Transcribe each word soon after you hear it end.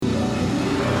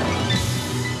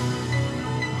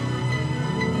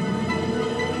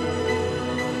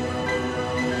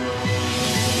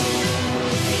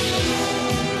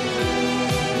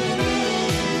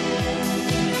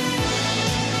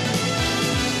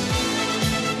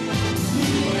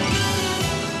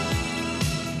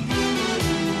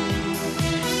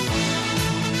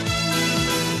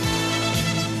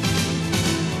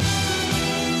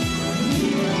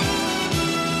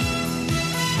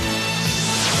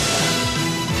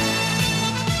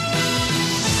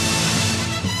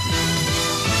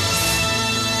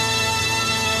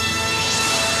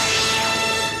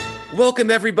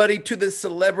Welcome, everybody, to the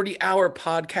Celebrity Hour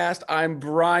podcast. I'm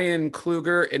Brian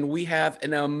Kluger, and we have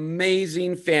an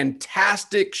amazing,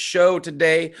 fantastic show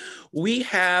today. We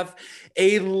have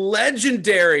a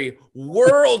legendary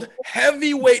world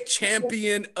heavyweight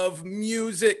champion of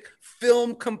music,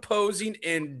 film composing,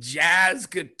 and jazz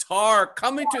guitar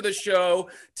coming to the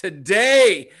show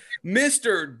today,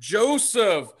 Mr.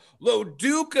 Joseph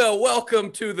Loduca. Welcome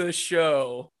to the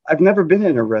show. I've never been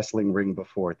in a wrestling ring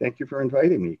before. Thank you for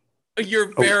inviting me.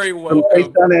 You're very welcome.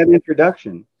 Based on that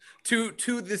introduction.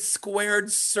 To the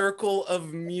squared circle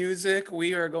of music,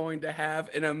 we are going to have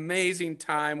an amazing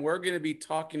time. We're going to be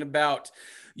talking about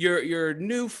your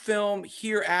new film,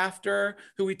 Hereafter,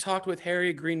 who we talked with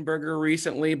Harry Greenberger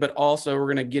recently, but also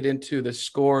we're going to get into the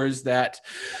scores that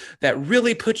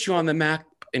really put you on the map,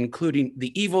 including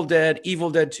The Evil Dead, Evil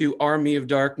Dead 2, Army of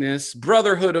Darkness,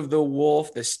 Brotherhood of the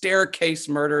Wolf, The Staircase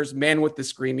Murders, Man with the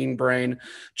Screaming Brain,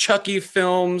 Chucky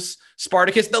films,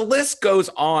 Spartacus. The list goes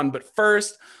on. But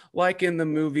first, like in the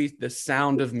movie The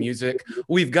Sound of Music,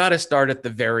 we've got to start at the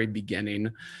very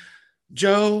beginning.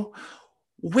 Joe,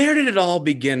 where did it all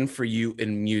begin for you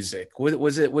in music?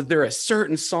 Was there a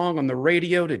certain song on the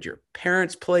radio? Did your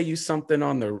parents play you something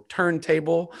on the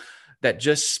turntable that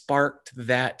just sparked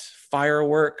that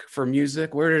firework for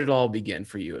music? Where did it all begin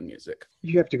for you in music?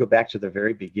 You have to go back to the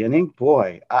very beginning.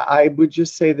 Boy, I would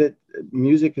just say that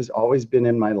music has always been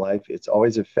in my life. It's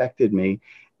always affected me.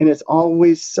 And it's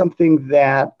always something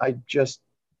that I just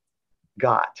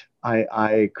got.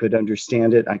 I could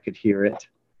understand it. I could hear it.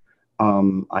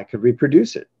 I could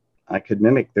reproduce it. I could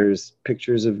mimic. There's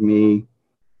pictures of me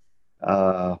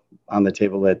on the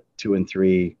table at 2 and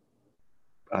 3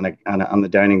 on the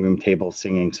dining room table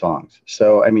singing songs.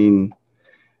 So, I mean,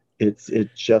 it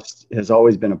just has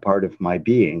always been a part of my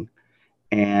being.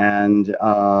 And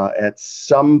at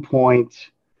some point,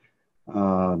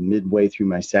 midway through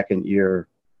my second year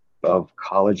of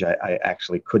college, I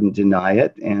actually couldn't deny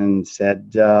it and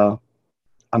said,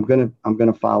 I'm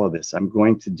gonna follow this. I'm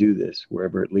going to do this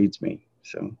wherever it leads me.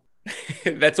 So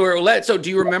that's where it led. So do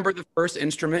you remember the first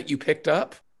instrument you picked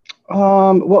up?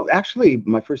 Well, actually,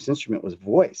 my first instrument was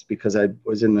voice because I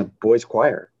was in the boys'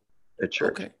 choir at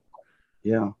church. Okay.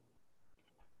 Yeah.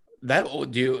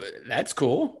 That's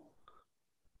cool.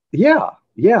 Yeah.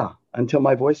 Until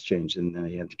my voice changed and then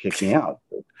they had to kick me out.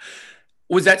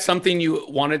 Was that something you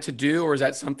wanted to do, or is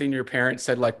that something your parents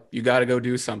said, like, you got to go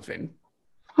do something?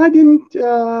 I didn't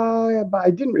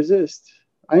resist.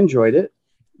 I enjoyed it.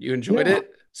 You enjoyed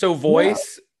it? So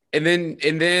voice, and then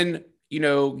getting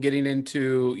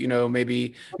into,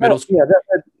 maybe middle school.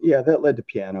 That led to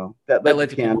piano. That led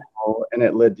to piano, and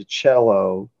it led to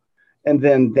cello, and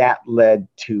then that led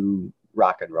to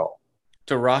rock and roll.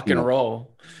 To rock and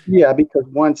roll. Yeah, because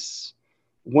once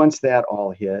that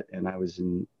all hit, and I was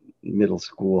in middle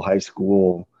school, high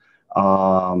school,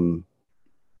 that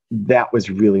was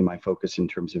really my focus in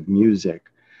terms of music.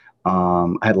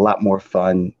 I had a lot more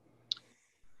fun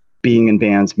being in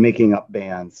bands, making up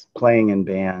bands, playing in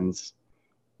bands,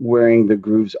 wearing the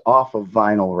grooves off of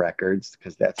vinyl records,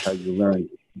 because that's how you learned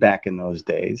back in those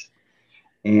days.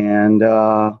 And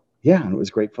it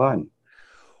was great fun.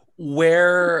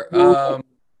 Where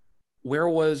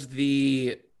was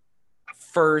the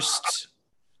first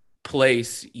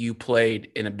place you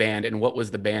played in a band, and what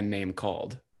was the band name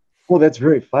called? Well, that's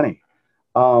very funny.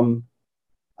 I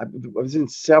was in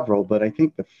several, but I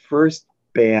think the first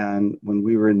band, when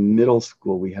we were in middle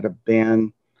school, we had a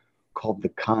band called the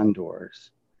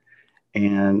Condors.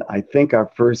 And I think our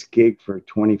first gig for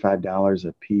 $25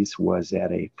 a piece was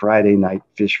at a Friday night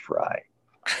fish fry.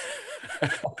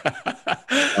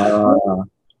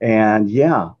 And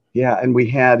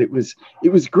it was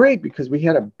great because we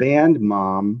had a band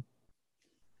mom.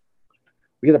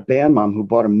 We had a band mom who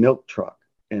bought a milk truck,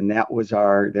 and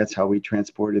that's how we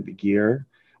transported the gear.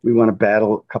 We won a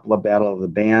couple of Battle of the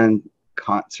Band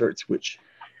concerts, which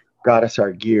got us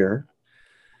our gear.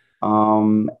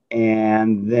 And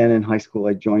then in high school,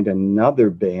 I joined another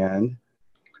band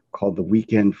called the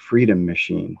Weekend Freedom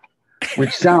Machine,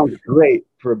 which sounds great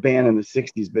for a band in the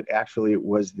 60s, but actually it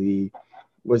was the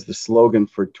slogan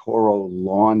for Toro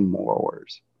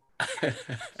lawnmowers.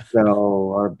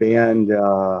 So our band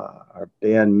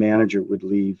manager would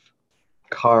leave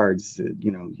cards that,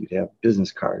 you'd have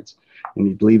business cards, and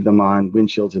he'd leave them on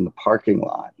windshields in the parking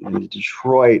lot. And in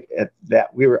Detroit,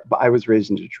 I was raised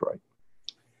in Detroit.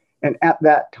 And at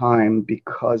that time,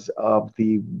 because of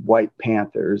the White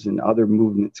Panthers and other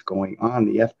movements going on,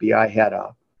 the FBI had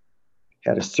a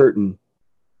certain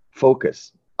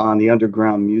focus on the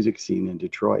underground music scene in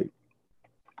Detroit.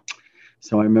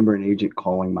 So I remember an agent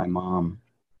calling my mom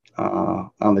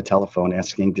on the telephone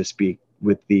asking to speak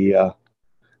with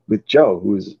Joe,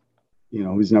 whose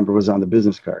number was on the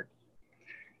business card.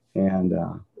 And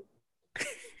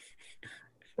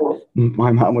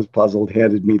my mom was puzzled,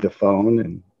 handed me the phone,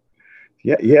 and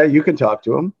yeah, you can talk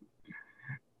to him.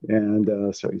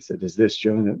 And so he said, "Is this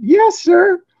Joe?" And, yes,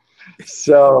 sir.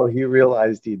 So he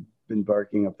realized he'd been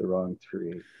barking up the wrong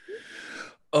tree.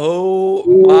 Oh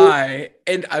my.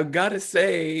 And I've got to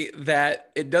say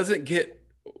that it doesn't get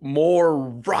more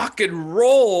rock and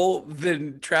roll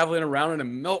than traveling around in a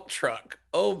milk truck.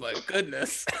 Oh my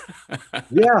goodness.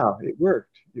 Yeah, it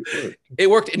worked. It worked. It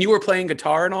worked. And you were playing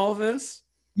guitar and all of this?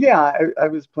 Yeah, I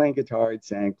was playing guitar, I'd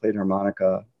sang, played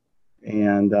harmonica,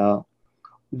 and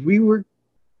we were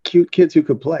cute kids who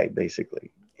could play,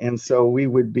 basically. And so we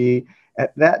would be,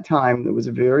 at that time, there was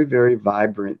a very, very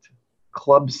vibrant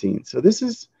club scene. So this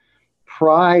is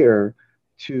prior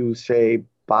to, say,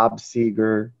 Bob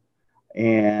Seger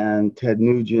and Ted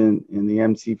Nugent and the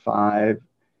MC5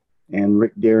 and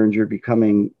Rick Derringer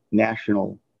becoming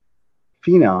national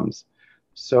phenoms.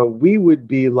 So we would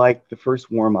be like the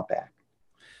first warm-up act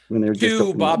when they're just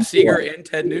To Bob Seger and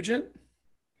Ted Nugent?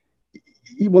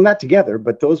 Well, not together,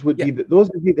 but those would be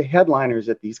the headliners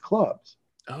at these clubs.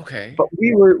 Okay. But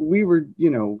we were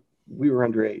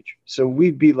underage, so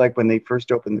we'd be like when they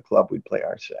first opened the club, we'd play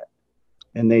our set,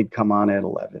 and they'd come on at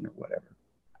 11 or whatever.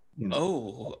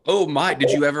 Oh my!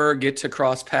 Did you ever get to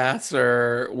cross paths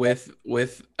or with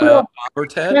Bob or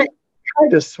Ted?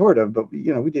 Kind of, sort of, but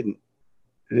we didn't.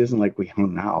 It isn't like we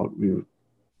hung out. We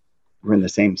were in the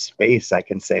same space. I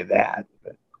can say that.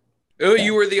 But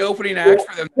you were the opening act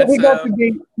for them. But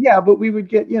we would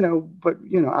get,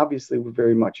 obviously we're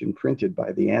very much imprinted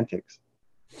by the antics.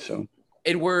 So.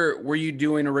 And were you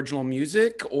doing original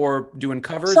music or doing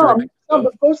covers? Some,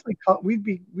 but mostly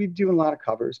we'd do a lot of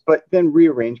covers, but then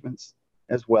rearrangements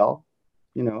as well.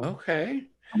 Okay.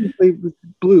 With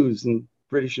blues and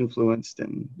British influenced,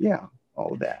 and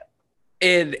all of that.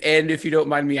 And if you don't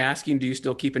mind me asking, do you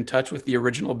still keep in touch with the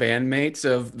original bandmates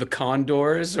of the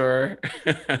Condors, or?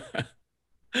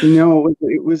 No,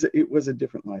 it was a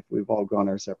different life. We've all gone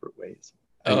our separate ways.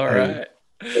 All right.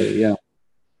 Yeah.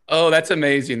 Oh, that's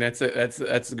amazing.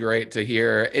 That's great to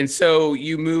hear. And so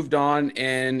you moved on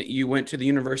and you went to the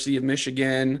University of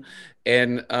Michigan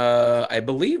and I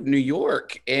believe New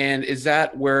York. And is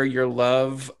that where your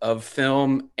love of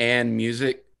film and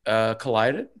music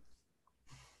collided?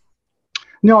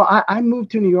 No, I moved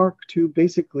to New York to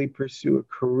basically pursue a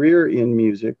career in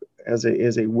music as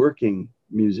a working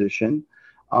musician,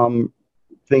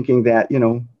 thinking that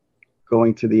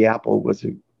going to the Apple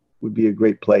would be a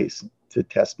great place to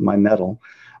test my mettle,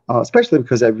 especially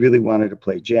because I really wanted to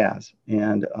play jazz,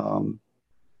 and I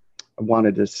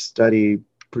wanted to study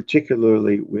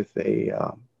particularly with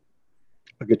a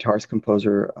guitarist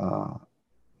composer, a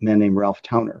man named Ralph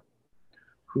Towner,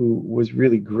 who was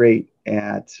really great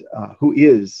who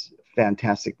is a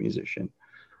fantastic musician.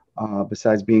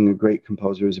 Besides being a great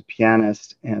composer, as a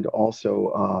pianist, and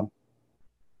also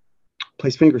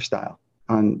plays fingerstyle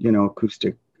on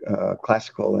acoustic,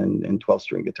 classical, and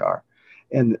 12-string guitar.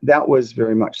 And that was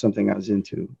very much something I was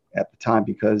into at the time,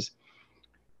 because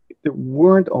there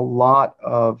weren't a lot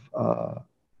of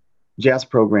jazz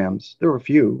programs. There were a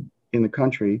few in the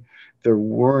country. There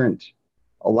weren't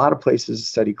a lot of places to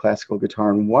study classical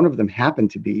guitar, and one of them happened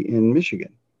to be in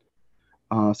Michigan.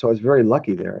 So I was very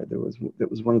lucky there. That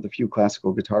was one of the few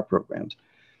classical guitar programs.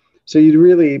 So you'd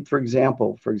really, for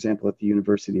example, at the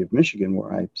University of Michigan,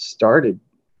 where I started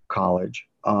college,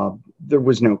 there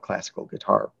was no classical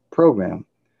guitar program.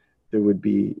 There'd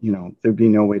be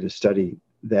no way to study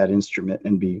that instrument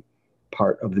and be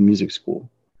part of the music school.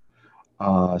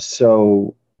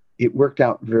 So it worked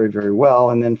out very, very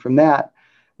well. And then from that,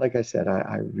 like I said,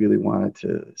 I really wanted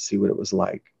to see what it was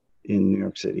like in New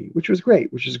York City, which was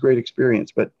a great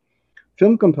experience. But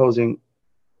film composing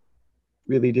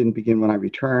really didn't begin when I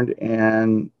returned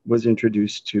and was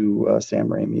introduced to Sam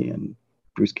Raimi and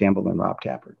Bruce Campbell and Rob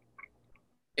Tapert.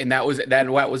 And that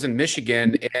was in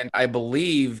Michigan. And I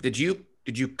believe, did you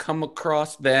come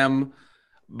across them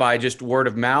by just word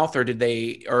of mouth, or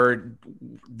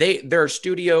their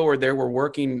studio, or they were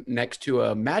working next to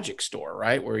a magic store,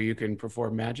 right, where you can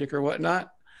perform magic or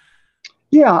whatnot?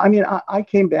 Yeah, I mean, I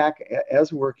came back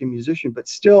as a working musician, but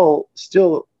still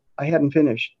I hadn't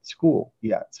finished school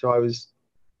yet. So I was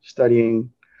studying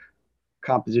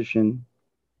composition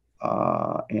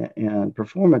and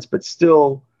performance, but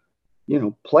still,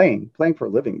 playing for a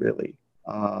living, really,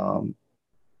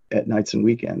 at nights and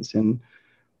weekends. And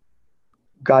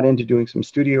got into doing some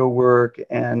studio work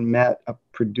and met a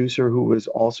producer who was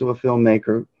also a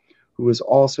filmmaker, who was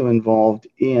also involved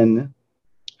in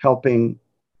helping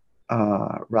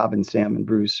Robin, Sam, and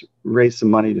Bruce raised some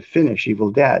money to finish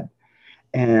Evil Dead.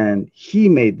 And he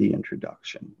made the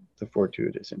introduction, the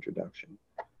fortuitous introduction.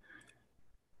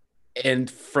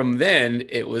 And from then,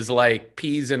 it was like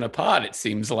peas in a pod. It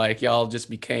seems like y'all just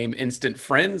became instant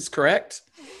friends, correct?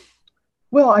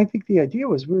 Well, I think the idea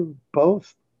was we were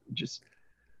both just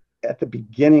at the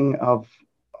beginning of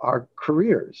our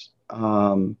careers.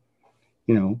 You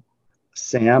know,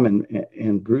 Sam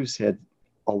and Bruce had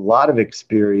a lot of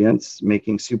experience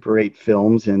making Super 8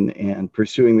 films and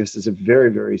pursuing this as a very,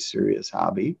 very serious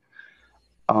hobby.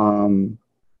 Um,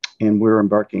 and we're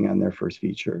embarking on their first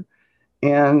feature.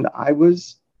 And I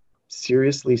was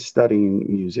seriously studying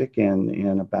music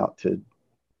and about to,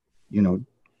 you know,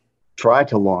 try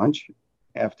to launch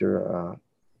after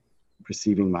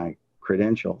receiving my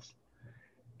credentials.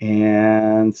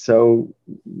 And so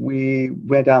we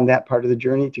went on that part of the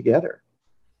journey together.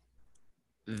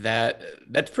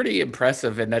 That's pretty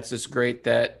impressive, and that's just great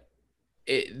that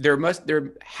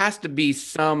there has to be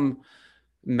some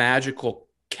magical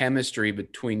chemistry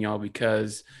between y'all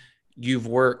because you've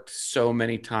worked so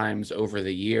many times over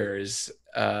the years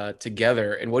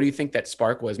together. And what do you think that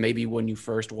spark was? Maybe when you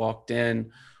first walked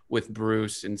in with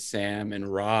Bruce and Sam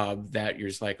and Rob, that you're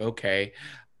just like, okay,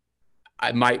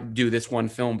 I might do this one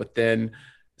film, but then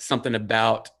something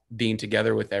about being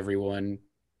together with everyone,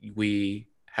 we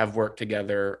have worked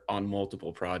together on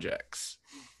multiple projects.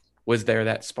 Was there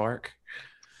that spark?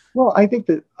 Well, I think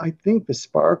the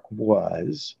spark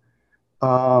was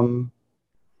um,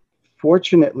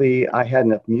 fortunately I had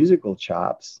enough musical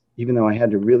chops, even though I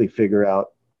had to really figure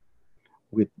out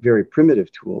with very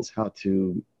primitive tools how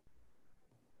to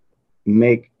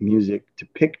make music to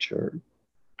picture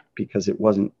because it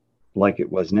wasn't like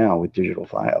it was now with digital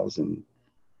files and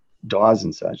DAWs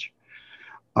and such.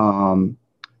 Um,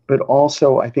 but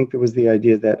also, I think there was the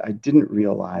idea that I didn't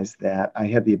realize that I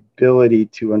had the ability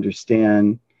to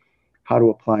understand how to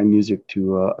apply music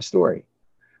to a story.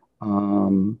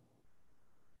 Um,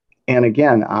 and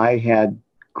again, I had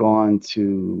gone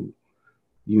to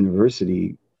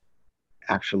university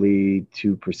actually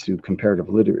to pursue comparative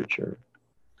literature.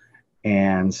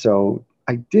 And so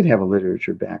I did have a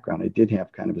literature background. I did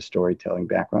have kind of a storytelling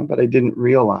background, but I didn't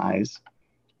realize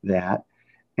that.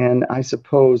 And I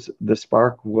suppose the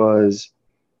spark was,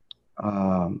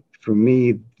 for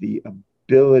me, the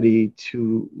ability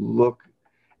to look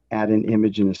at an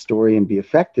image in a story and be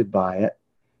affected by it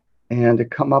and to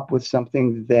come up with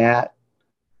something that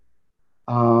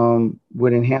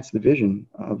would enhance the vision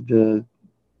of the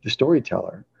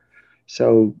storyteller.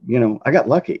 So, you know, I got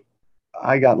lucky.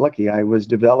 I got lucky. I was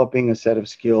developing a set of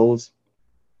skills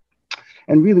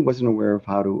and really wasn't aware of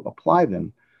how to apply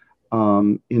them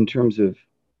in terms of,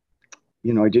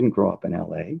 you know, I didn't grow up in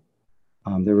LA.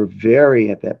 There were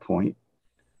at that point,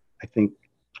 I think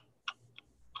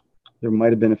there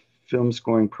might have been a film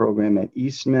scoring program at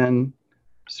Eastman,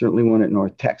 certainly one at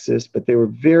North Texas, but they were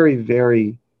very,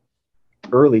 very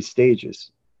early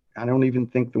stages. I don't even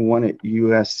think the one at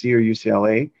USC or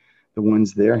UCLA, the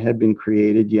ones there had been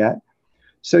created yet.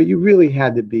 So you really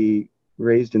had to be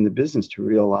raised in the business to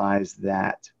realize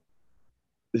that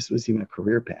this was even a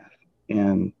career path.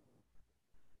 And,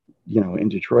 you know, in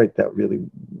Detroit, that really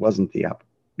wasn't you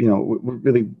know,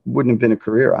 really wouldn't have been a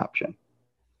career option.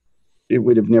 It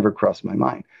would have never crossed my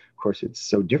mind. Of course, it's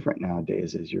so different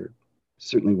nowadays, as you're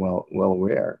certainly well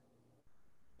aware.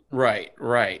 Right,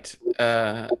 right.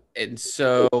 And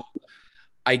so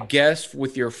I guess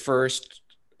with your first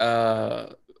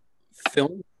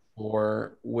film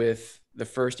or with the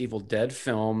first Evil Dead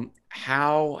film,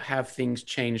 how have things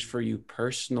changed for you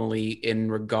personally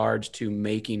in regards to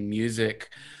making music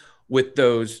with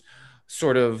those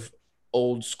sort of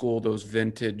old school, those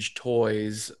vintage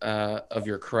toys of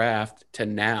your craft to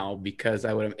now? Because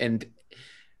I would, and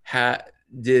ha,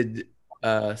 did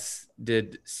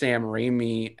did Sam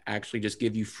Raimi actually just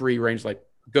give you free range, like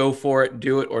go for it,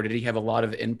 do it, or did he have a lot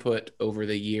of input over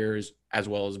the years as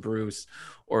well as Bruce?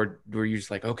 Or were you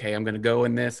just like, okay, I'm going to go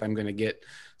in this, I'm going to get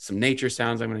some nature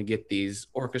sounds, I'm going to get these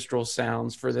orchestral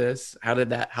sounds for this? How did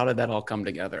that all come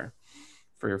together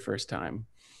for your first time?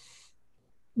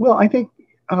 Well, I think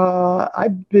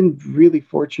I've been really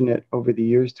fortunate over the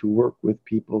years to work with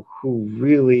people who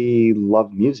really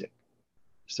love music.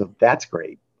 So that's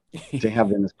great to have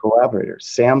them as collaborators.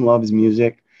 Sam loves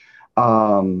music.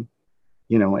 Um,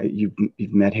 you know, you've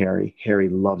met Harry. Harry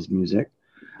loves music.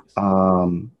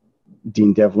 Um,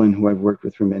 Dean Devlin, who I've worked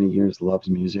with for many years, loves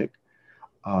music.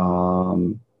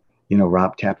 Um, you know,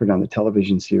 Rob Tappert on the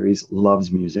television series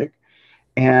loves music.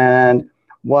 And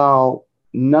while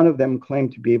none of them claim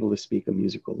to be able to speak a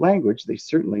musical language, they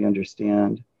certainly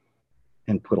understand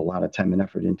and put a lot of time and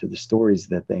effort into the stories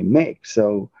that they make.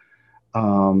 So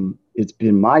it's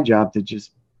been my job to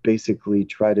just basically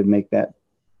try to make that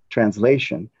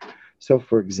translation. So,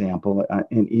 for example,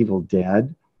 in Evil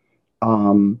Dead,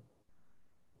 um,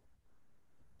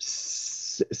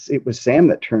 it was Sam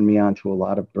that turned me on to a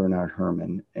lot of Bernard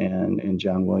Herrmann and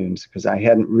John Williams, because I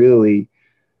hadn't really,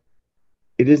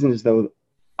 it isn't as though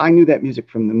I knew that music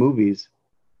from the movies,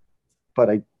 but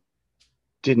I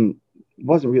didn't,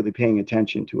 wasn't really paying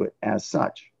attention to it as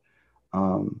such.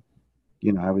 Um,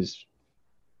 you know, I was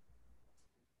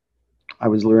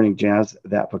learning jazz,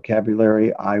 that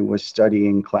vocabulary. I was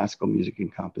studying classical music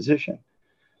and composition.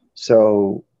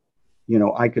 So, you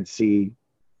know, I could see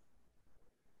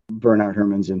Bernard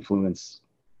Herrmann's influence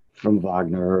from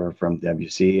Wagner or from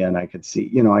Debussy, and I could see,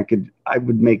 you know, I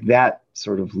would make that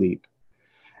sort of leap.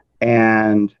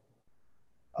 And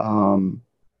um,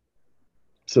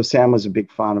 so Sam was a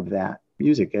big fan of that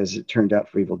music. As it turned out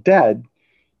for Evil Dead,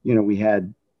 you know, we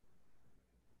had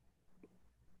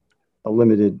a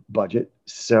limited budget,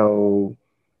 so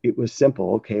it was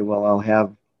simple. Okay, well, I'll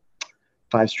have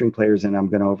 5 string players and I'm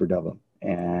going to overdub them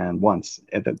and once,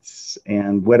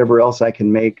 and whatever else I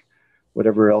can make,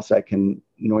 whatever else I can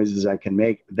noises I can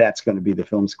make, that's going to be the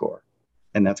film score,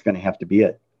 and that's going to have to be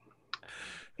it.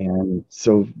 And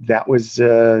so that was,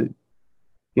 you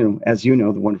know, as you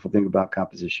know, the wonderful thing about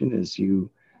composition is you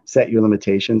set your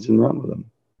limitations and run with them.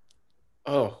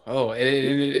 And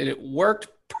it worked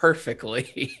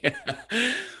perfectly.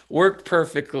 Worked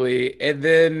perfectly. And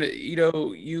then,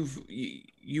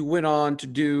 you went on to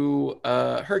do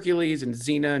Hercules and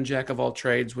Xena and Jack of all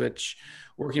trades, which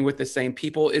working with the same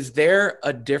people. Is there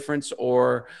a difference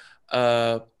or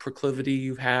proclivity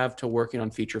you have to working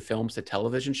on feature films to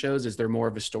television shows? Is there more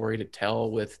of a story to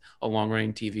tell with a long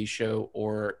running TV show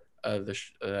or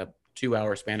the 2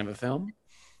 hour span of a film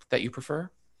that you prefer?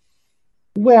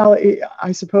 Well,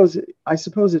 I suppose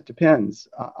it depends.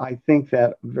 I think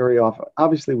that very often,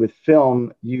 obviously, with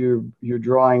film, you're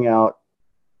drawing out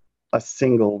a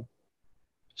single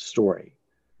story.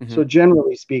 So Hmm.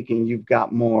 generally speaking, you've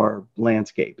got more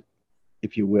landscape,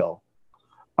 if you will,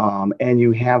 and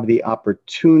you have the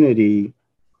opportunity,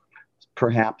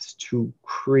 perhaps, to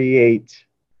create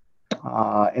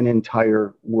an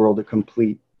entire world, a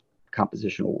complete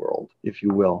compositional world, if you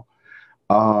will.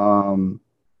 Um,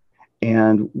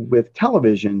 and with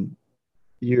television,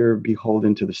 you're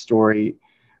beholden to the story.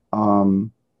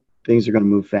 Um, Things are going to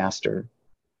move faster.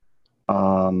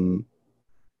 Um,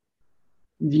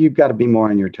 you've got to be more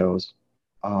on your toes.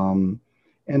 Um,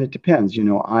 and it depends. You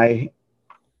know, I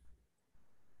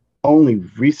only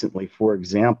recently, for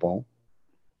example,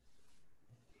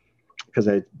 because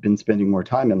I've been spending more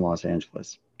time in Los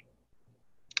Angeles,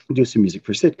 do some music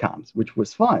for sitcoms, which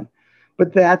was fun.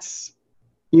 But that's,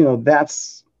 you know,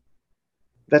 that's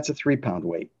a 3 pound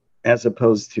weight as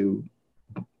opposed to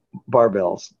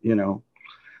barbells, you know,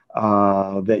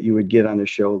 that you would get on a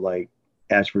show like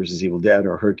Ash versus Evil Dead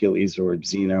or Hercules or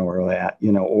Xena or that,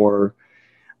 you know, or,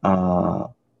 uh,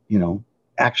 you know,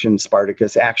 action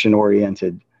Spartacus, action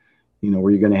oriented, you know,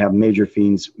 where you're going to have major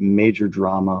fiends, major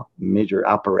drama, major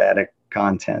operatic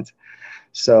content.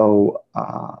 So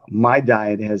my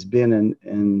diet has been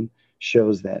in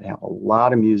shows that have a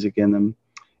lot of music in them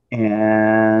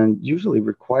and usually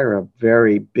require a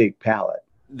very big palette.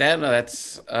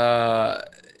 That's I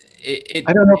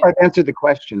don't know if I've answered the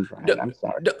question, no, Brian. I'm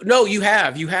sorry. no, you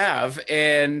have,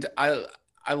 and I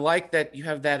like that you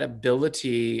have that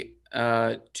ability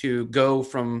to go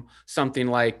from something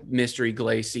like Mystery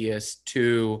Glacius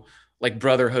to like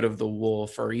Brotherhood of the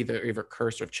Wolf or either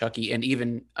Curse of Chucky, and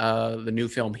even the new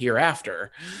film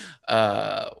Hereafter,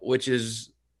 which is,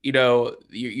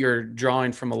 you're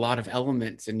drawing from a lot of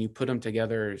elements and you put them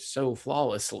together so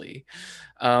flawlessly.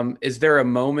 Is there a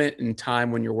moment in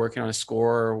time when you're working on a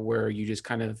score where you just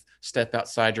kind of step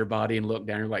outside your body and look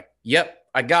down, you're like, yep,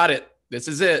 I got it, this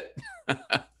is it?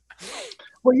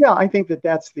 Well, yeah, I think that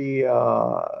that's the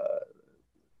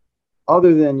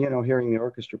other than, you know, hearing the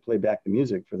orchestra play back the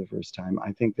music for the first time.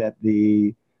 I think that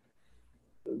the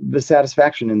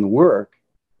satisfaction in the work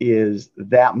is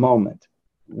that moment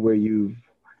where you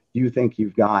think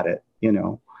you've got it, you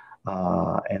know,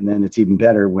 and then it's even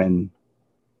better when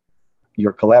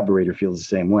your collaborator feels the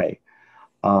same way.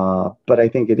 But I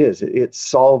think it's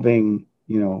solving,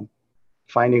 you know,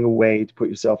 finding a way to put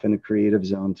yourself in a creative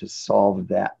zone to solve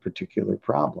that particular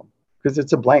problem, because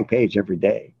it's a blank page every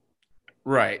day.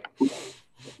 Right.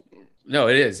 No,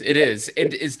 it is. It is.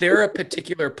 And is there a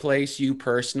particular place you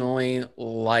personally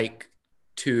like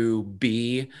to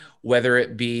be, whether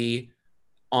it be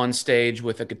on stage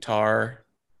with a guitar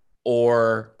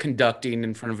or conducting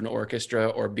in front of an orchestra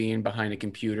or being behind a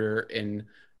computer and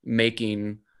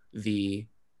making the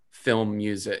film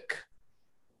music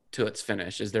to its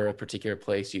finish? Is there a particular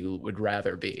place you would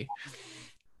rather be?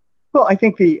 Well, I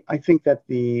think that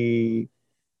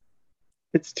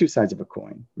it's two sides of a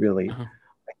coin, really. Uh-huh.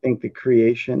 I think the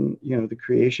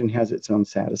creation has its own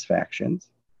satisfactions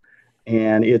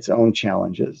and its own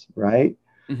challenges, right?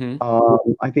 Mm-hmm.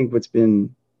 I think what's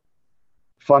been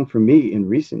fun for me in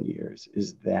recent years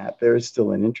is that there is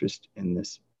still an interest in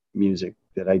this music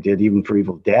that I did, even for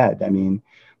Evil Dead. I mean,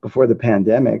 before the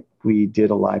pandemic, we did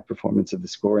a live performance of the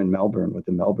score in Melbourne with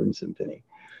the Melbourne Symphony.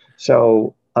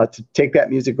 So to take that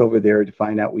music over there, to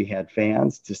find out we had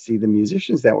fans, to see the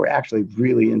musicians that were actually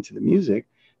really into the music,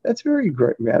 that's very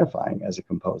gratifying as a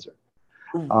composer.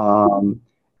 Um,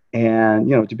 and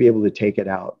to be able to take it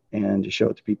out and to show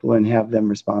it to people and have them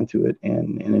respond to it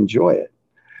and enjoy it.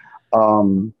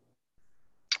 Um,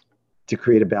 to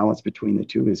create a balance between the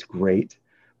two is great.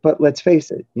 But let's face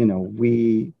it,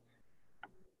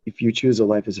 if you choose a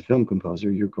life as a film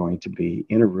composer, you're going to be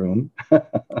in a room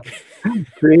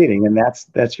creating, and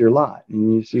that's your lot,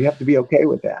 and so you have to be okay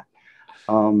with that.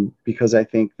 Because I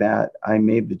think that I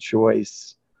made the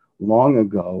choice long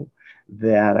ago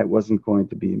that I wasn't going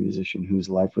to be a musician whose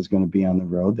life was going to be on the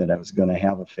road, that I was going to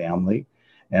have a family,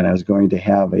 and I was going to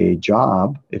have a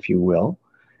job, if you will,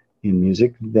 in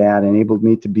music that enabled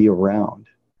me to be around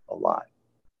a lot.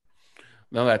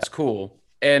 No, that's cool.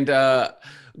 And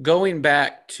going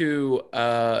back to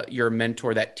your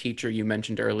mentor, that teacher you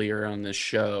mentioned earlier on this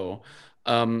show,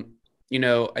 um,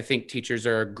 I think teachers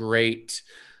are great,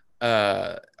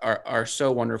 are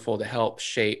so wonderful to help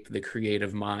shape the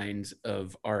creative minds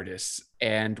of artists.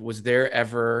 And was there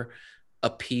ever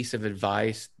a piece of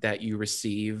advice that you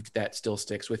received that still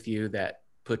sticks with you that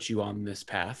puts you on this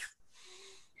path?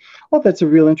 Well, that's a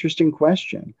real interesting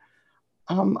question.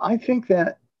 I think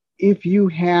that if you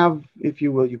have, if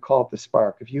you will, you call it the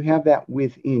spark, if you have that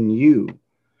within you,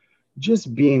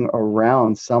 just being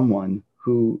around someone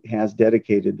who has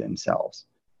dedicated themselves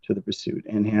to the pursuit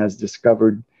and has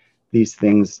discovered these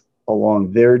things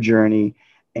along their journey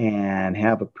and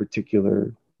have a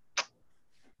particular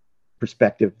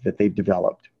perspective that they've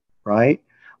developed, right?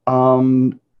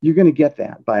 You're going to get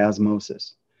that by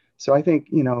osmosis. So I think,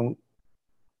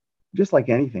 just like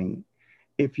anything,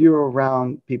 if you're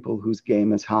around people whose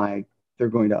game is high, they're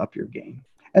going to up your game.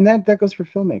 And that goes for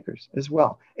filmmakers as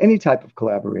well. Any type of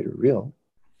collaborator,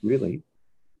 really.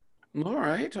 All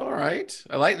right, all right.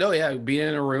 I like, oh yeah, being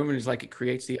in a room and it's like it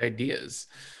creates the ideas.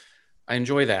 I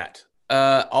enjoy that.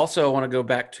 Also, I want to go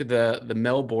back to the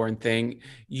Melbourne thing.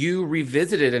 You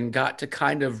revisited and got to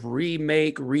kind of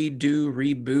remake, redo,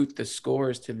 reboot the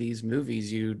scores to these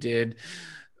movies you did.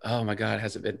 Oh my God,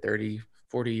 has it been 30,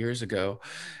 40 years ago?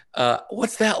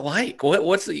 What's that like?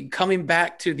 What's coming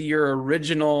back to your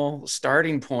original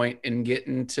starting point and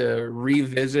getting to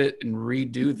revisit and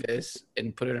redo this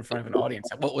and put it in front of an audience?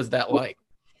 What was that like?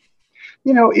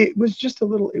 It was just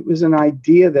it was an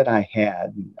idea that I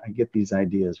had. I get these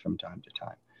ideas from time to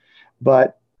time.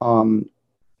 But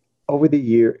over the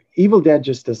year, Evil Dead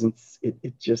just doesn't,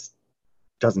 it just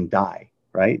doesn't die,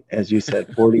 right? As you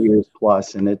said, 40 years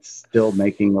plus, and it's still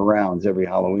making the rounds every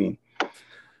Halloween.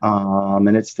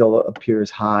 And it still appears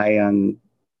high on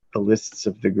the lists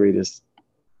of the greatest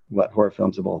horror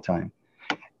films of all time.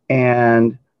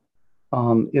 And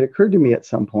it occurred to me at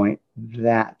some point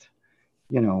that,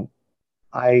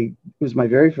 it was my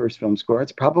very first film score.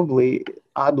 It's probably,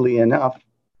 oddly enough,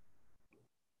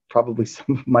 probably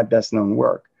some of my best known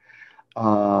work.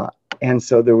 And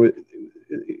so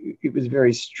it was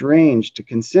very strange to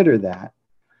consider that.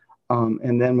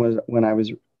 And then when I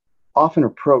was often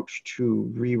approached to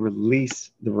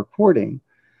re-release the recording,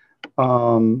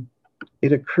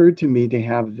 it occurred to me to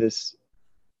have this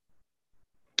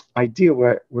idea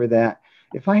where that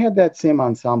if I had that same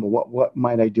ensemble, what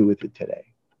might I do with it today,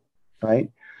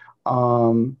 right?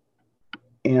 And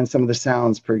some of the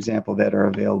sounds, for example, that are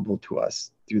available to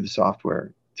us through the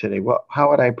software today, how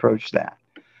would I approach that?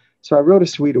 So I wrote a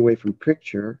suite away from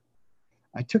picture.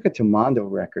 I took it to Mondo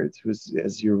Records, who's,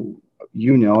 as you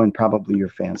know, and probably your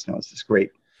fans know, it's this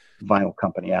great vinyl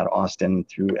company out of Austin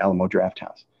through Alamo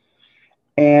Drafthouse.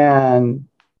 And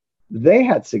they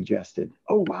had suggested,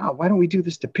 oh, wow, why don't we do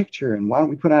this to picture? And why don't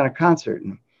we put on a concert?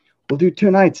 And we'll do 2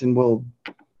 nights and we'll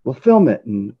film it.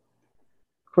 And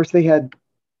of course, they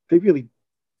really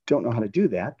don't know how to do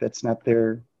that. That's not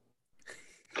their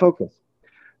focus.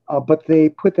 But they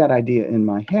put that idea in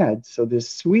my head. So this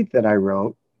suite that I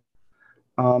wrote,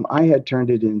 I had turned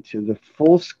it into the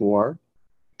full score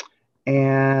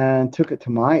and took it to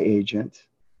my agent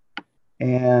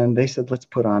and they said, let's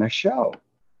put on a show.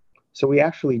 So we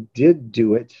actually did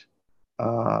do it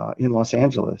in Los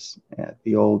Angeles at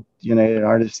the old United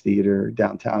Artists Theater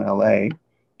downtown LA,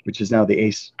 which is now the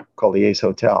Ace, called the Ace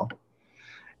Hotel.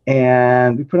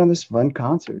 And we put on this fun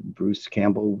concert. Bruce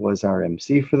Campbell was our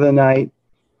MC for the night,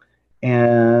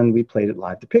 and we played it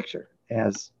live to picture,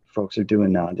 as folks are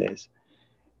doing nowadays.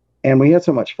 And we had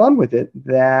so much fun with it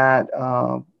that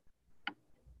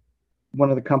one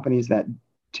of the companies that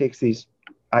takes these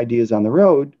ideas on the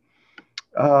road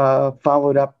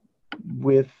followed up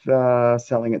with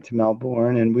selling it to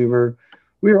Melbourne, and we were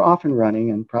off and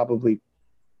running, and probably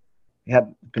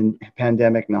had the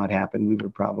pandemic not happened, we would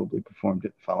have probably performed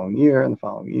it the following year and the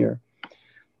following year.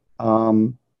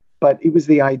 But it was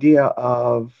the idea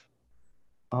of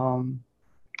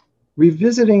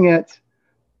revisiting it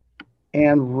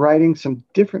and writing some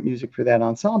different music for that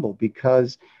ensemble,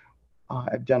 because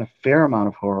I've done a fair amount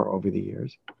of horror over the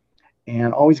years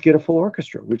and always get a full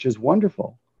orchestra, which is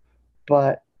wonderful.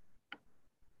 But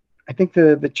I think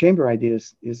the chamber idea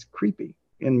is creepy,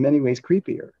 in many ways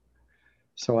creepier.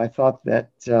 So I thought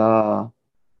that to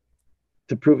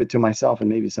prove it to myself and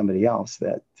maybe somebody else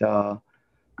that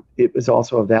it was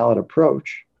also a valid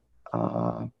approach,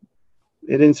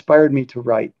 it inspired me to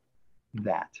write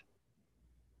that.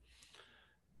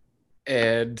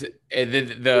 And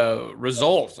then the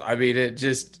result, I mean,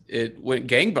 it went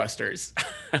gangbusters.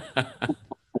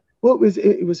 Well,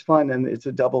 it was fun, and it's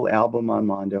a double album on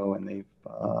Mondo, and they've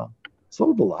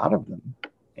sold a lot of them.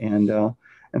 And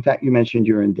in fact, you mentioned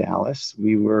you're in Dallas.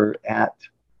 We were at,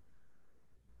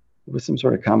 it was some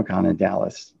sort of Comic-Con in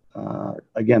Dallas,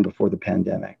 again, before the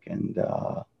pandemic. And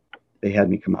they had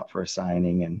me come out for a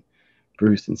signing, and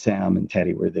Bruce and Sam and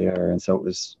Teddy were there. And so it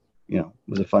was, it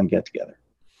was a fun get together.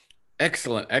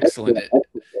 Excellent, excellent.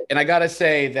 And I gotta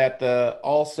say that the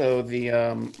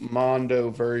Mondo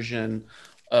version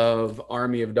of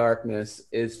Army of Darkness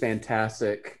is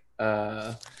fantastic.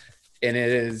 And it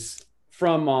is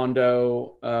from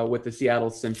Mondo with the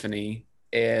Seattle Symphony.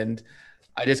 And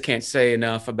I just can't say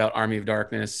enough about Army of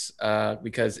Darkness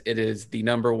because it is the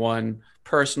 #1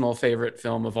 personal favorite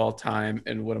film of all time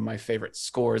and one of my favorite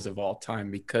scores of all time,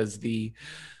 because the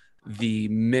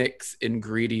mix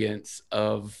ingredients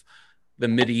of the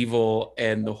medieval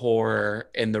and the horror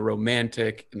and the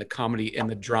romantic and the comedy and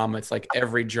the drama, it's like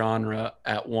every genre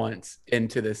at once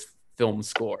into this film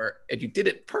score, and you did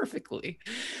it perfectly.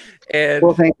 And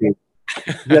well, thank you.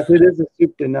 Yes, it is a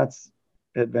soup to nuts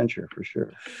adventure for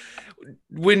sure.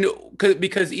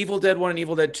 Because Evil Dead 1 and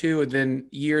Evil Dead 2, and then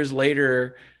years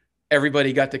later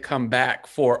everybody got to come back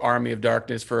for Army of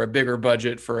Darkness for a bigger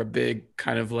budget, for a big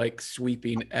kind of like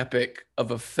sweeping epic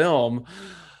of a film.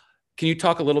 Can you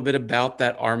talk a little bit about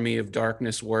that Army of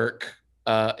Darkness work?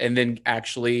 And then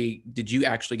did you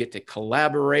actually get to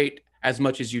collaborate as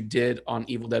much as you did on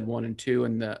Evil Dead 1 and 2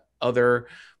 and the other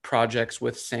projects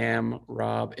with Sam,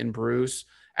 Rob, and Bruce,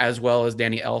 as well as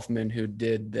Danny Elfman, who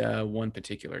did one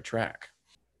particular track?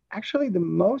 Actually, the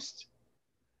most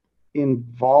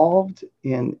involved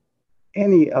in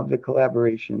any of the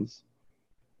collaborations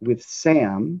with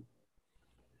Sam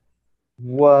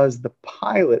was the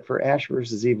pilot for Ash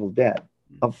versus Evil Dead,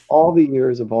 of all the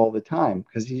years of all the time,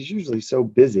 because he's usually so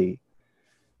busy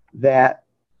that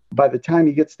by the time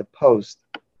he gets to post,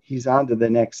 he's on to the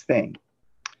next thing.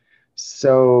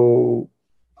 So,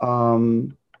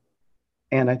 and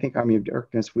I think Army of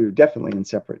Darkness, we were definitely in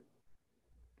separate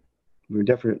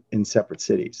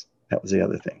cities. That was the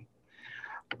other thing.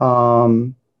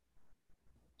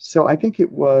 So I think I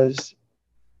was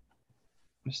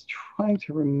trying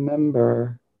to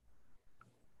remember.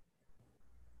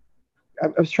 I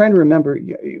was trying to remember.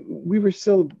 We were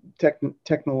still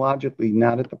technologically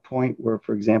not at the point where,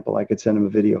 for example, I could send him a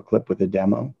video clip with a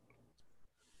demo.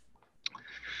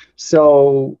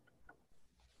 So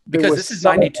because this is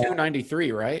 92,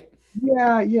 93, right?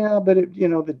 Yeah, but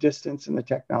the distance and the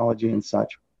technology and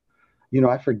such.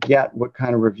 I forget what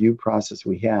kind of review process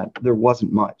we had. There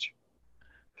wasn't much.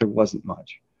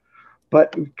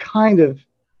 But I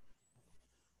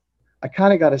kind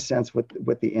of got a sense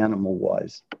what the animal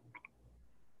was.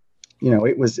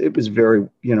 It was very,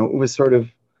 it was sort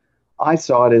of, I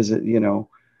saw it as the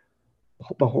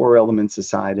horror elements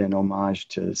aside, an homage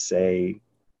to, say,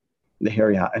 the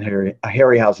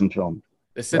Harryhausen film.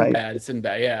 The Sinbad, right?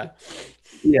 Sinbad,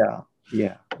 yeah.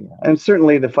 And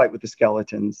certainly the fight with the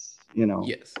skeletons,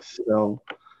 Yes. So,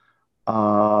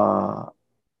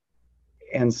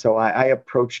 and so I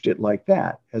approached it like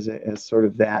that, as sort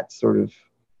of that sort of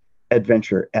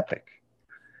adventure epic.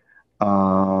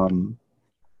 And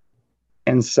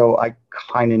so I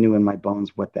kind of knew in my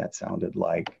bones what that sounded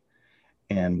like.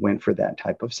 and went for that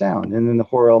type of sound. And then the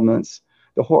horror elements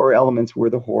were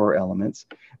the horror elements.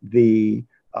 The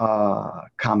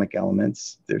comic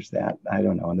elements, there's that, I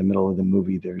don't know, in the middle of the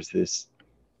movie, there's this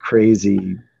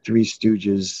crazy Three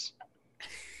Stooges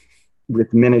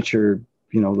with miniature,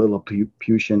 little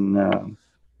Putian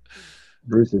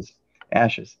bruises,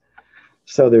 ashes.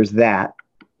 So there's that.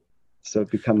 So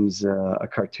it becomes a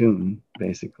cartoon,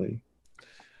 basically.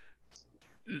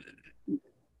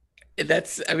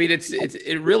 That's, I mean,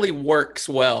 it really works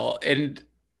well. And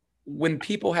when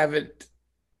people haven't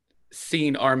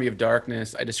seen Army of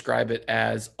Darkness, I describe it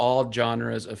as all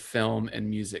genres of film and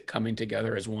music coming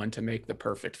together as one to make the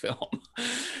perfect film.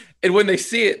 And when they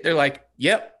see it, they're like,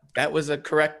 "Yep, that was a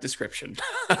correct description."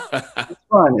 It's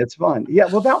fun. It's fun. Yeah.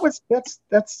 Well,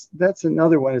 that's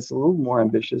another one. It's a little more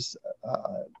ambitious,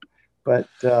 but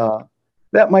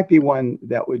that might be one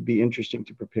that would be interesting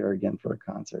to prepare again for a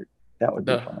concert. That would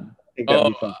be The fun. I think that'd oh,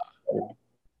 be fun.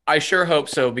 I sure hope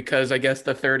so, because I guess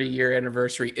the 30-year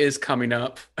anniversary is coming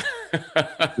up.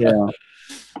 Yeah.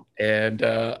 And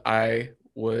I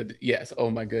would, yes. Oh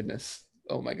my goodness.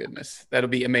 Oh my goodness. That'll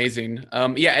be amazing.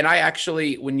 Yeah. And I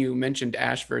actually, when you mentioned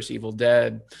Ash vs. Evil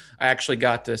Dead, I actually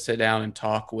got to sit down and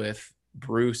talk with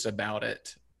Bruce about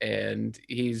it. And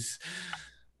he's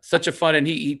such a fun, and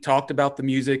he talked about the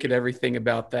music and everything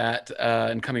about that,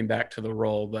 and coming back to the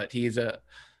role. But he's a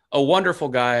wonderful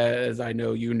guy, as I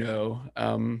know you know.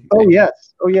 Oh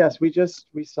yes. Oh yes.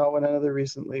 We saw one another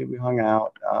recently. We hung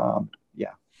out.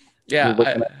 Yeah. We're Yeah,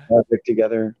 working on a project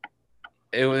together.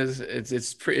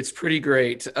 it's pretty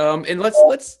great. And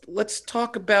let's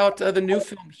talk about the new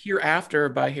film Hereafter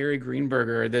by Harry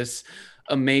Greenberger. This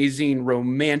amazing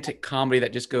romantic comedy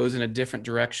that just goes in a different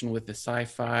direction with the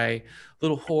sci-fi,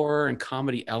 little horror and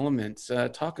comedy elements.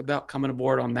 Talk about coming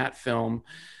aboard on that film,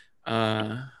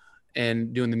 uh,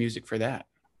 and doing the music for that.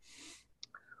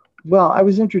 Well, I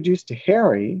was introduced to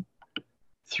Harry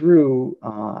through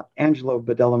Angelo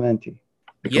Badalamenti,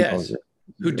 the Yes, composer.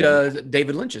 who does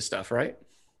David Lynch's stuff, right?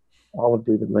 All of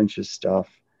David Lynch's stuff.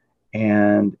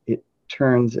 And it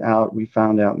turns out, we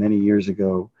found out many years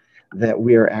ago that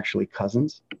we are actually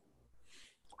cousins.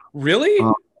 Really?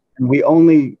 And we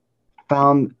only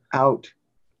found out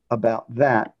about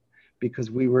that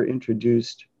because we were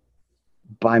introduced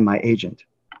by my agent,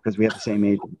 because we have the same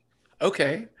agent.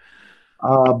 Okay.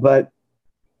 But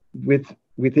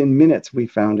within minutes, we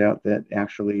found out that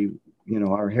actually,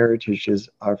 our heritages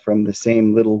are from the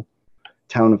same little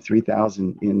town of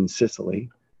 3,000 in Sicily.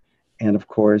 And of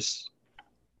course,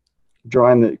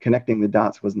 connecting the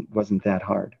dots wasn't that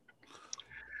hard.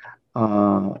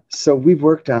 So we've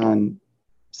worked on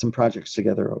some projects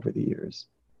together over the years.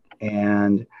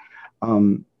 And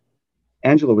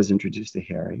Angelo was introduced to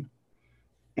Harry.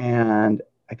 And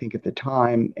I think at the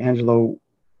time, Angelo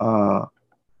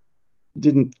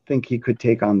didn't think he could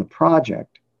take on the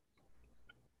project.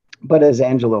 But as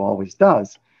Angelo always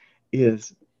does,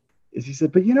 is he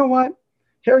said, "But you know what,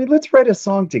 Harry, let's write a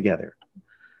song together."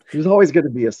 There's always going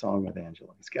to be a song with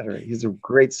Angelo. He's a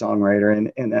great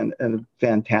songwriter and a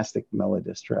fantastic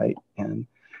melodist, right? And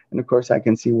of course, I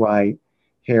can see why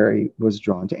Harry was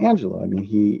drawn to Angelo. I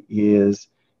mean, his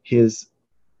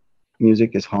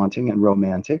music is haunting and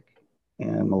romantic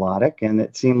and melodic, and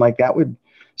it seemed like that would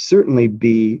certainly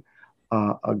be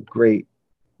a great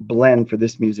blend for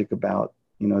this music about,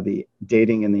 the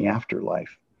dating in the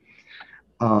afterlife.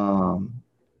 And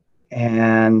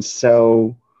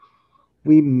so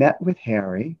we met with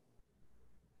Harry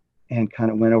and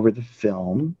kind of went over the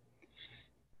film.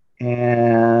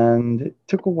 And it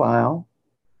took a while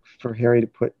for Harry to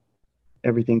put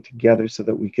everything together so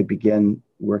that we could begin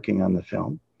working on the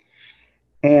film.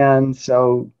 And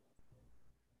so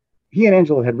he and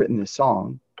Angelo had written this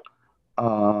song,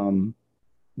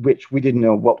 which we didn't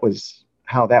know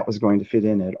how that was going to fit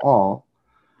in at all.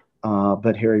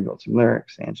 But Harry wrote some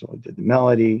lyrics, Angelo did the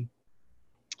melody,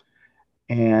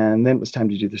 and then it was time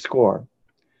to do the score.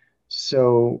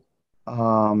 So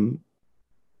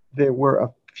there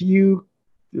were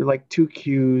like two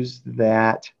cues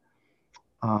that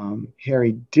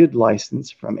Harry did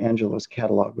license from Angelo's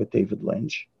catalog with David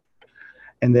Lynch.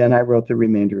 And then I wrote the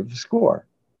remainder of the score.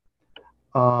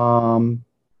 And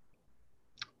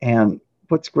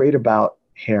what's great about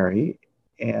Harry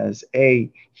is, he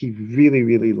really,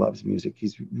 really loves music.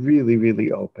 He's really,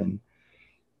 really open.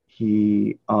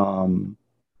 He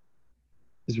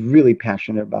is really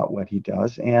passionate about what he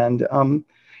does, and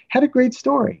had a great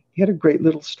story. He had a great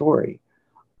little story.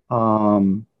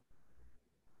 And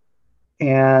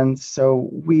so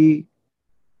we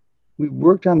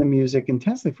worked on the music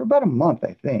intensely for about a month,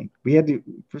 I think. We had to,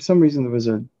 for some reason,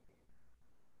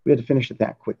 we had to finish it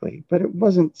that quickly, but it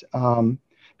wasn't,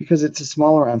 because it's a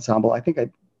smaller ensemble. I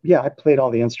played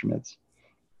all the instruments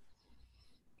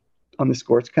on the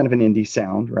score. It's kind of an indie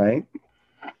sound, right?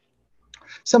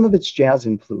 Some of it's jazz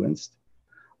influenced,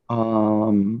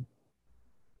 um,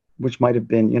 which might have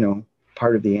been,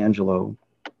 part of the Angelo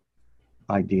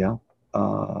idea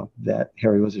that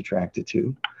Harry was attracted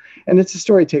to. And it's a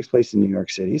story that takes place in New York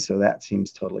City, so that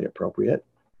seems totally appropriate.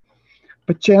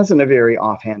 But jazz in a very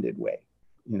offhanded way,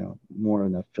 more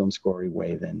in a film score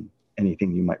way than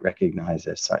anything you might recognize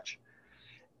as such.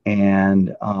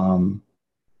 And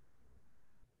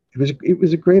it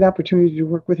was a great opportunity to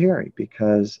work with Harry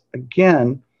because,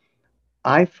 again,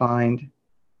 I find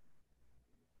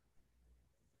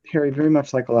Harry very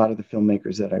much like a lot of the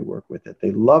filmmakers that I work with, that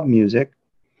they love music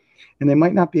and they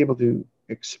might not be able to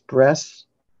express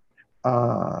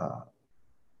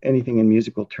anything in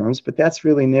musical terms, but that's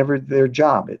really never their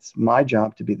job. It's my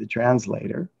job to be the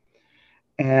translator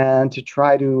and to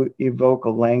try to evoke a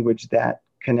language that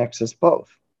connects us both,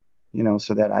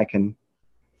 so that I can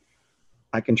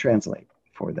translate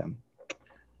for them.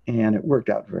 And it worked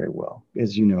out very well.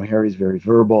 As you know, Harry's very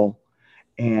verbal,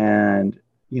 and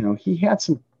he had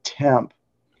some temp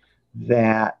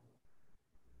that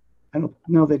I don't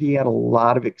know that he had a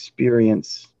lot of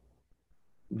experience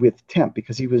with temp,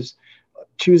 because he was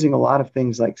choosing a lot of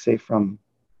things, like, say,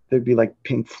 there'd be like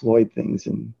Pink Floyd things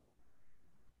and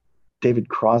David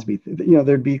Crosby,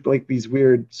 there'd be like these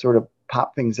weird sort of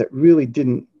pop things that really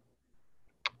didn't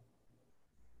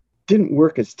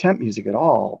work as temp music at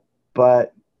all,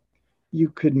 but you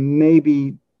could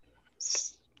maybe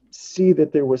see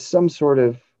that there was some sort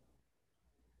of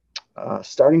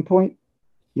starting point,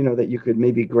 that you could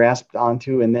maybe grasp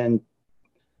onto and then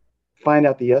find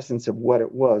out the essence of what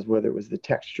it was, whether it was the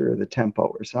texture or the tempo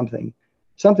or something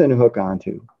to hook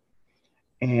onto,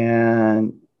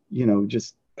 and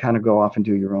just kind of go off and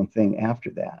do your own thing after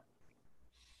that.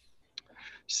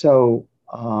 So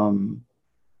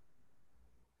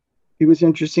it was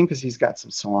interesting because he's got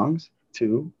some songs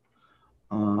too,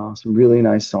 some really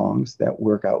nice songs that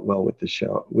work out well with the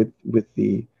show, with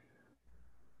the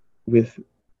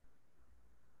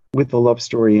love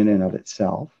story in and of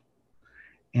itself.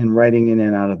 And writing in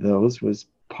and out of those was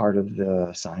part of the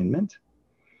assignment.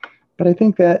 But I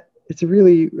think that it's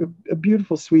a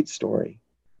beautiful, sweet story.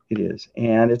 It is.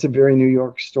 And it's a very New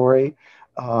York story,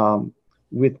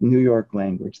 with New York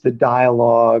language. The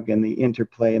dialogue and the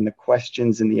interplay and the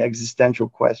questions and the existential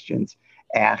questions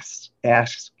asked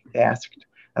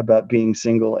about being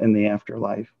single in the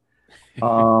afterlife.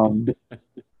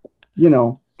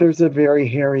 There's a very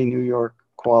hairy New York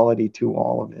quality to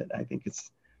all of it. I think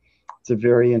it's a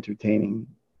very entertaining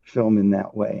film in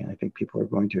that way, and I think people are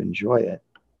going to enjoy it.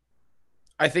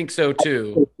 I think so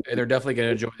too. They're definitely going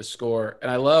to enjoy the score, and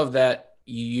I love that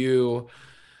you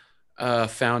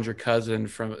found your cousin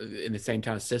from in the same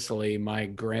town as Sicily. My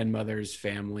grandmother's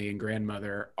family and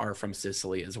grandmother are from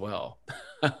Sicily as well.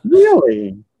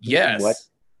 Really? Yes.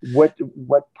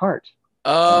 What part?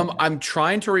 I'm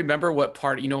trying to remember what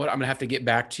part. You know what? I'm gonna have to get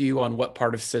back to you on what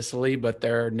part of Sicily, but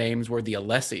their names were the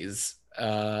Alessis.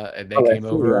 And they came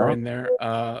over in there,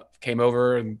 came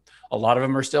over, and a lot of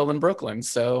them are still in Brooklyn.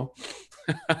 So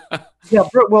yeah,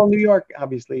 well, New York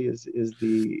obviously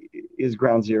is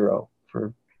ground zero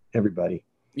for everybody.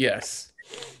 Yes.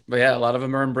 But yeah, a lot of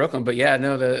them are in Brooklyn. But yeah,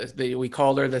 no, we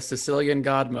called her the Sicilian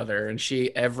godmother, and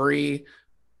she every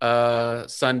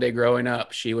Sunday growing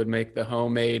up, she would make the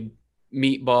homemade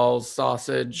meatballs,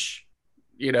 sausage,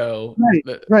 Right.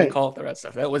 we call it the rest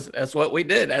stuff. That's what we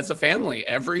did as a family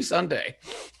every Sunday.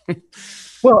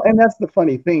 Well, and that's the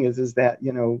funny thing is that,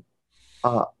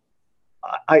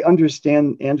 I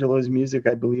understand Angelo's music,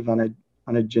 I believe, on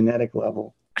a genetic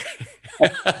level.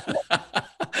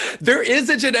 There is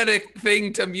a genetic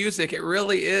thing to music. It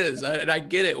really is. And I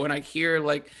get it when I hear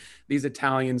like these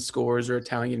Italian scores or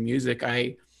Italian music.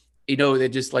 It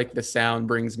just like the sound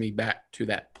brings me back to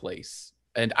that place.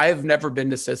 And I've never been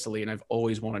to Sicily, and I've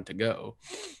always wanted to go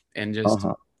and just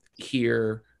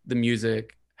hear the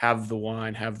music, have the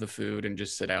wine, have the food, and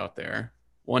just sit out there.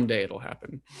 One day it'll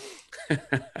happen.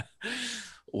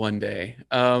 One day.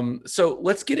 So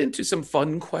let's get into some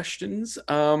fun questions.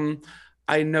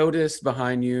 I noticed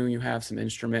behind you have some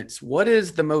instruments. What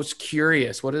is the most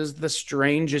curious? What is the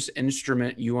strangest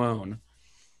instrument you own?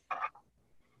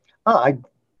 I've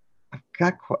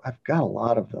got a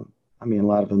lot of them. I mean, a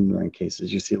lot of them are in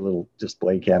cases. You see a little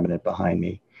display cabinet behind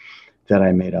me that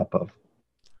I made up of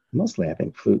mostly, I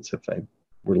think, flutes, if I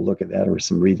were to look at that, or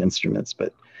some reed instruments.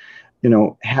 But,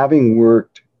 having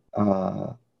worked,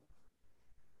 I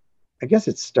guess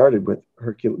it started with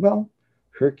Hercules. Well,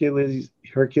 Hercules,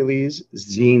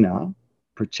 Xena,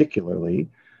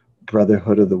 particularly,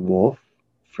 Brotherhood of the Wolf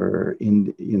for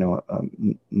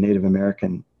Native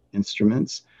American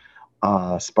instruments.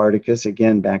 Spartacus,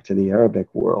 again, back to the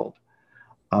Arabic world.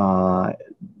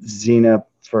 Xena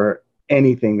for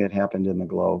anything that happened in the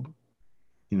globe,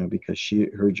 because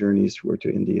her journeys were to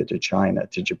India, to China,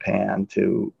 to Japan,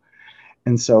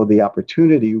 and so the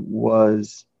opportunity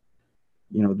was,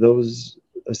 those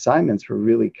assignments were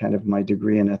really kind of my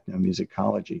degree in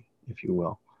ethnomusicology, if you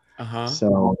will. Uh-huh.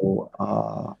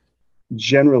 So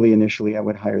generally, initially, I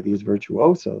would hire these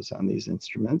virtuosos on these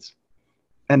instruments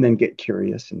and then get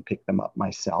curious and pick them up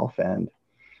myself and,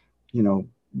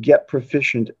 get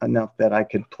proficient enough that I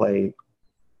could play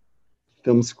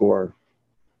film score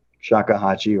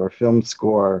shakuhachi or film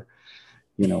score,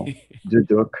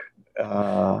 duduk,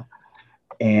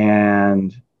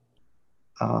 and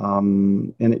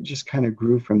it just kind of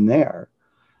grew from there.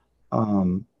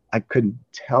 I couldn't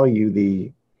tell you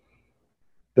the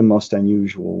most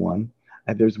unusual one.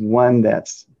 There's one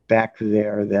that's back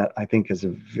there that I think is a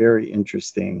very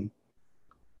interesting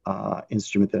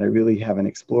instrument that I really haven't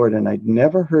explored, and I'd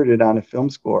never heard it on a film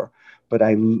score, but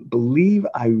I believe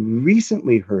I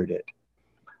recently heard it.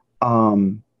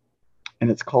 And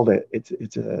it's called it's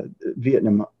a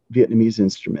Vietnamese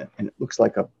instrument, and it looks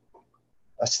like a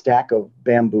stack of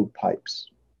bamboo pipes,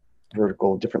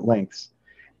 vertical, different lengths,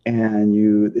 and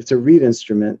it's a reed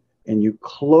instrument, and you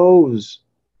close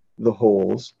the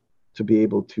holes to be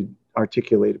able to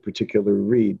articulate a particular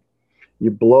reed.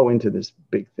 You blow into this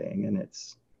big thing, and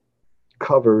it's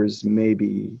covers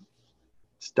maybe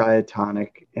it's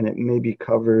diatonic, and it maybe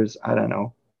covers, I don't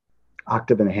know,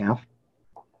 octave and a half.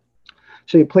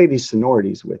 So you play these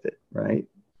sonorities with it, right?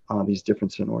 These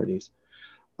different sonorities.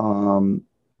 And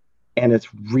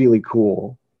it's really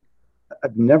cool.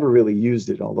 I've never really used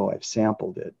it, although I've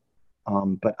sampled it.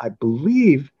 But I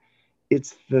believe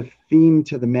it's the theme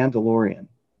to The Mandalorian.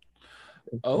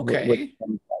 Okay.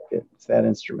 It's that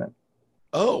instrument.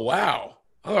 Oh, wow.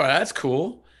 Oh, that's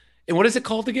cool. And what is it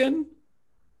called again?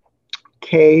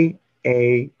 Kaen,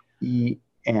 I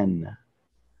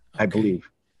Okay. believe.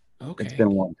 It's Okay. been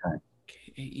a long time.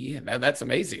 Kaen. That's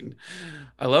amazing.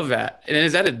 I love that. And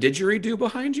is that a didgeridoo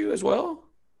behind you as well?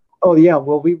 Oh yeah,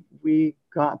 well we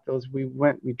got those. We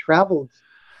traveled.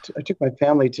 I took my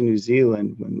family to New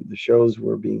Zealand when the shows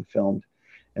were being filmed,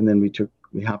 and then we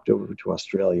hopped over to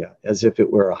Australia as if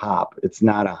it were a hop. It's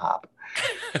not a hop,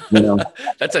 you know.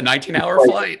 That's a 19-hour Like,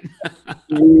 flight.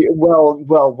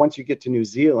 well, once you get to New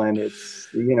Zealand, it's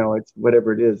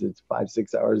whatever it is. It's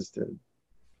 5-6 hours to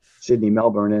Sydney,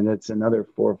 Melbourne, and it's another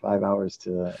 4 or 5 hours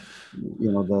to,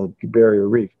 the Barrier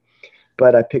Reef.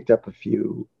 But I picked up a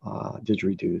few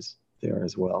didgeridoos there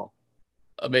as well.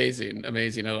 Amazing,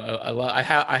 amazing. I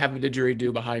have a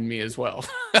didgeridoo behind me as well.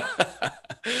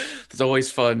 It's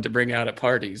always fun to bring out at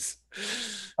parties.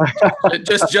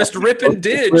 Just rip and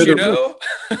didge, you know?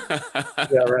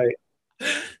 Yeah, right.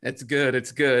 It's good.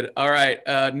 It's good. All right.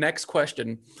 Next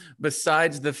question.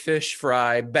 Besides the fish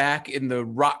fry back in the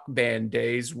rock band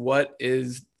days, what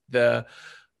is the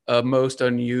most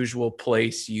unusual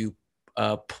place you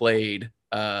played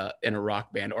in a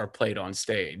rock band or played on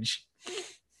stage?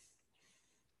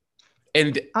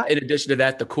 And in addition to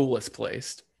that, the coolest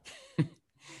place.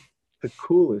 The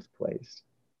coolest place.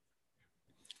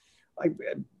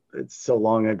 It's so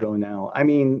long ago now. I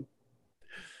mean,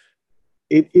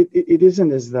 it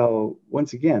isn't as though,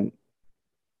 once again,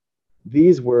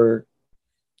 these were,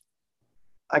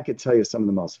 I could tell you some of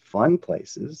the most fun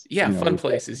places. Yeah, fun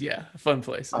places. Yeah, fun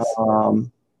places.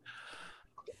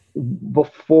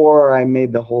 Before I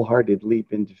made the wholehearted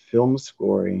leap into film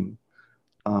scoring,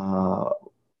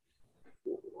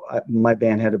 my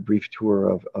band had a brief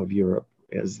tour of Europe,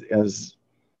 as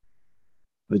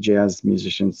the jazz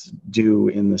musicians do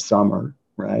in the summer,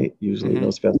 right? Usually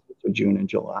those festivals are June and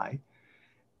July.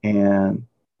 And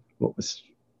what was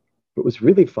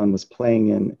really fun was playing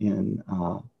in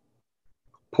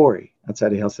Pori,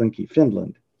 outside of Helsinki,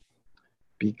 Finland,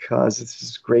 because it's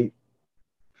this great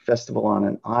festival on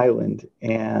an island,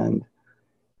 and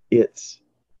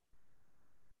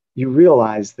you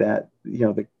realize that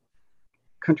the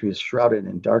country is shrouded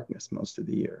in darkness most of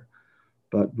the year,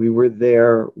 but we were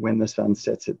there when the sun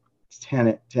sets at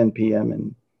 10 p.m.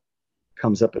 and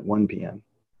comes up at 1 p.m.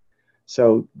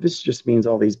 So this just means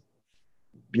all these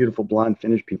beautiful blonde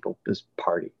Finnish people just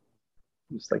party.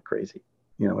 It's like crazy.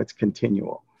 It's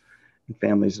continual, and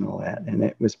families and all that. And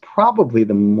it was probably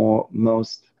the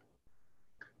most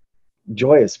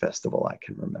joyous festival I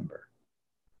can remember.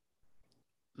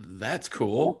 That's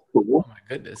cool. Oh my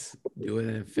goodness. Doing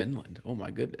it in Finland. Oh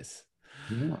my goodness.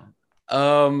 Yeah.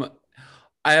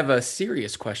 I have a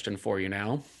serious question for you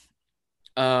now.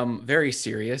 Very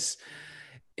serious.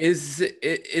 Is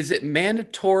it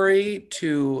mandatory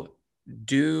to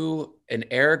do an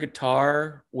air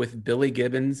guitar with Billy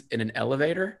Gibbons in an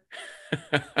elevator?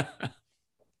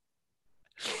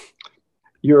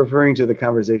 You're referring to the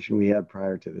conversation we had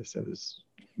prior to this. I was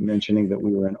mentioning that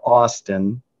we were in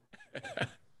Austin,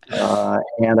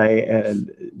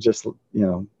 and just a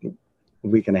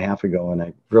week and a half ago, and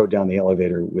I rode down the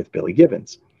elevator with Billy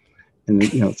Gibbons, and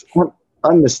it's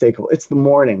unmistakable. It's the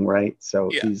morning, right? So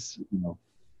Yeah. he's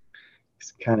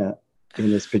kind of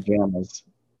in his pajamas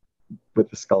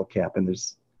with the skull cap, and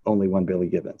there's only one Billy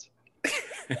Gibbons.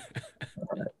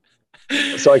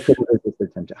 So I couldn't resist the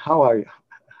temptation. How are you?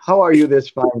 How are you this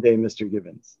fine day, Mr.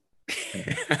 Gibbons?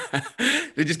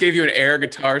 They just gave you an air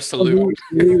guitar salute.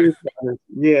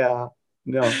 Yeah,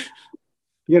 no.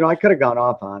 I could have gone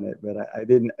off on it, but I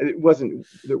didn't.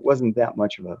 There wasn't that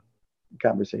much of a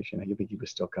conversation. I think he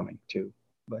was still coming too,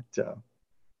 but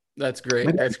That's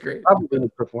great. That's great. probably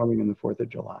was performing in the 4th of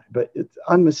July, but it's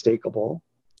unmistakable.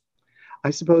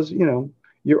 I suppose,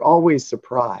 you're always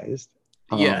surprised.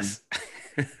 Yes.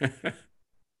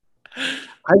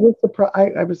 I was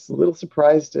surprised. I was a little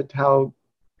surprised at how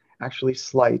actually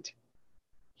slight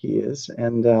he is,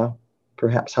 and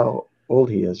perhaps how old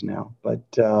he is now.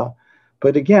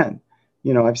 But again,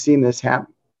 I've seen this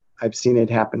happen. I've seen it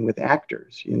happen with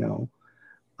actors.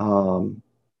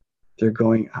 They're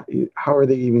going. How are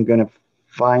they even going to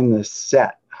find the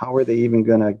set? How are they even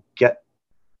going to get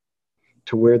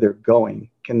to where they're going?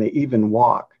 Can they even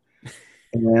walk?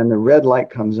 And then the red light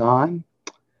comes on,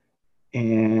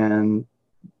 and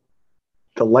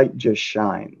the light just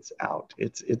shines out.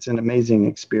 It's an amazing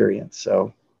experience.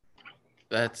 So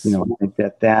That's I think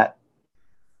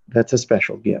that's a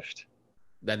special gift.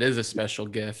 that is a special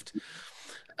gift.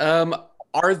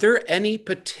 Are there any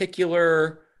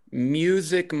particular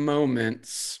music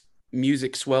moments,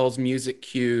 music swells, music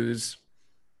cues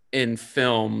in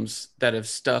films that have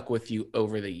stuck with you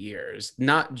over the years,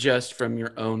 not just from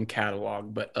your own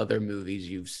catalog, but other movies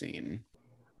you've seen?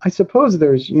 I suppose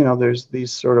there's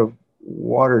these sort of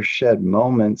watershed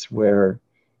moments where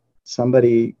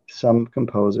some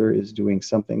composer is doing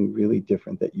something really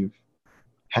different that you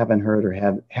haven't heard or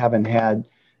haven't had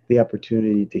the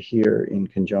opportunity to hear in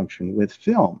conjunction with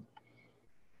film,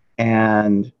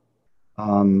 and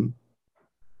and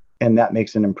that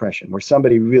makes an impression where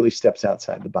somebody really steps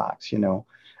outside the box. I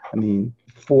mean,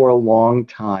 for a long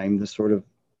time, the sort of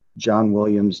John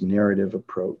Williams narrative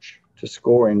approach to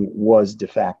scoring was de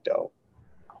facto.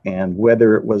 And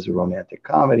whether it was a romantic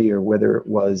comedy or whether it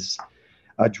was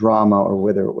a drama or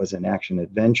whether it was an action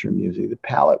adventure music, the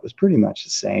palette was pretty much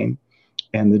the same.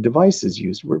 And the devices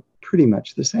used were pretty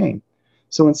much the same.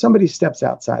 So when somebody steps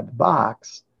outside the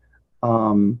box,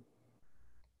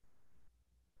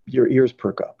 your ears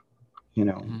perk up.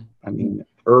 I mean,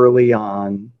 early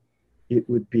on, it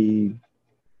would be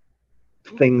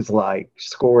things like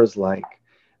scores like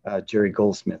Jerry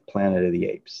Goldsmith, Planet of the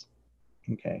Apes.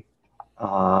 Okay.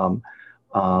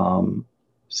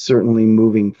 Certainly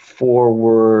moving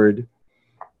forward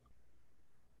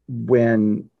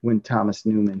when Thomas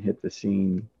Newman hit the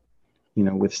scene,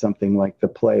 with something like The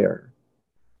Player,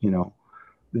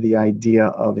 the idea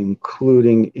of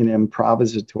including an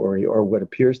improvisatory or what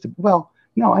appears to, well,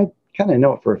 no, I kind of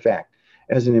know it for a fact,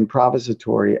 as an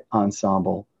improvisatory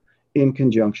ensemble in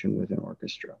conjunction with an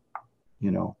orchestra,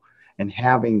 and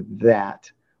having that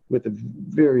with a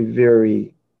very,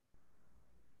 very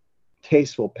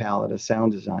tasteful palette of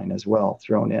sound design as well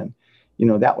thrown in.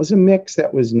 That was a mix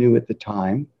that was new at the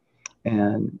time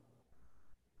and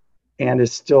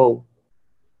is still,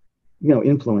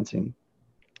 influencing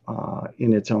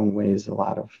in its own ways a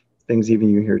lot of things even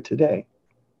you hear today.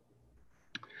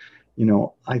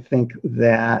 I think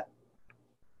that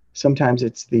sometimes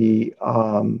it's it's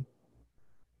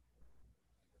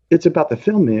about the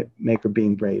filmmaker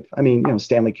being brave. I mean,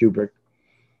 Stanley Kubrick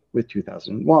with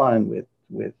 2001,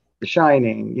 with The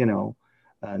Shining,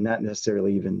 not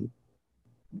necessarily even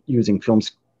using film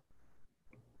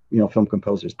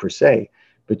composers per se,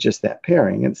 but just that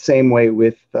pairing. And same way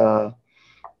with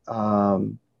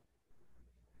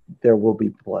There Will Be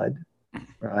Blood,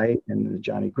 right? And the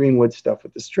Johnny Greenwood stuff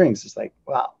with the strings. It's like,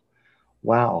 wow.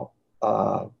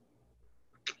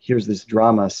 Here's this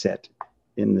drama set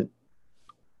in the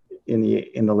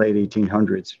late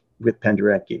 1800s with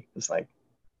Penderecki. It's like,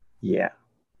 yeah,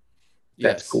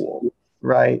 that's cool,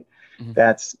 right?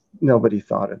 Mm-hmm. Nobody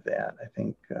thought of that. I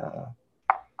think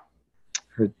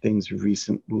heard things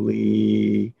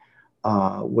recently,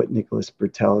 what Nicholas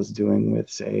Bertel is doing with,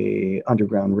 say,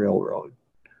 Underground Railroad,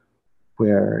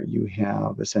 where you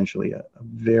have essentially a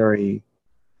very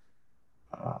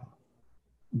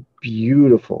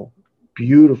beautiful,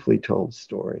 beautifully told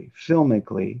story,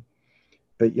 filmically,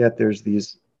 but yet there's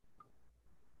these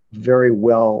very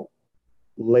well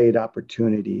laid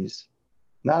opportunities.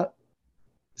 Not,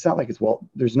 it's not like it's wall,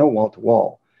 there's no wall to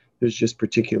wall. There's just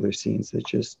particular scenes that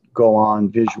just go on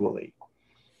visually.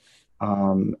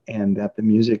 And that the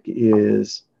music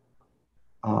is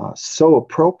so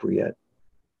appropriate,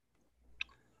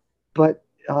 but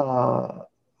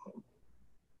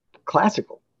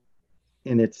classical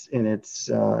in its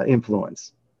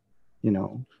influence,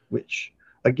 which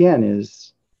again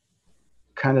is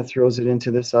kind of throws it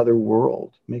into this other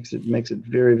world, makes it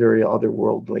very, very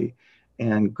otherworldly,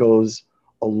 and goes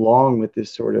along with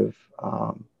this sort of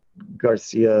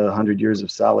Garcia 100 Years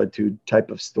of Solitude type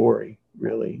of story,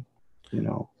 really,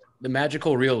 The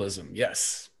magical realism,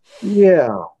 yes.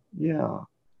 Yeah, yeah,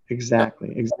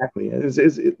 exactly.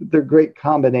 They're great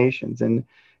combinations, and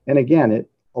again,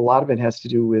 a lot of it has to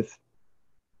do with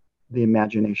the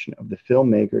imagination of the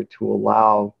filmmaker to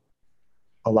allow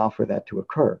for that to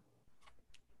occur.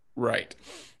 Right.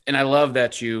 And I love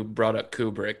that you brought up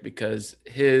Kubrick, because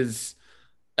his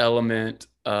element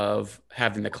of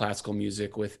having the classical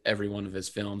music with every one of his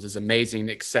films is amazing,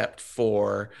 except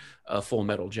for Full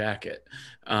Metal Jacket,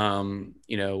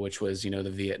 which was, the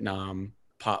Vietnam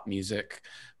pop music,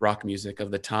 rock music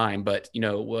of the time. But,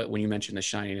 when you mentioned The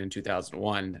Shining in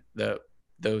 2001,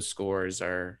 those scores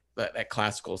are, that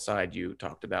classical side you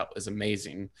talked about is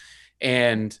amazing.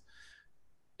 And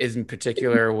is in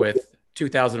particular with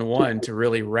 2001, to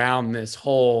really round this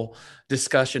whole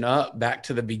discussion up back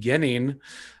to the beginning,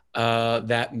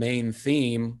 that main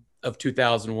theme of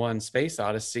 2001 Space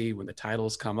Odyssey, when the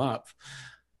titles come up,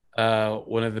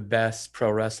 one of the best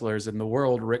pro wrestlers in the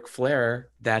world, Ric Flair,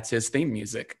 that's his theme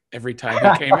music every time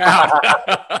he came out.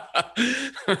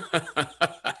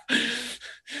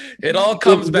 It all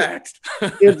comes back.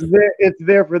 It's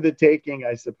there for the taking,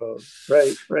 I suppose.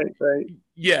 Right.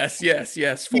 Yes,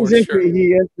 for sure.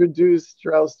 He introduced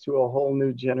Strauss to a whole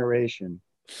new generation.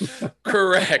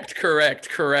 Correct.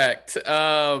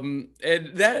 And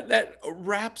that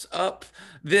wraps up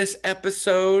this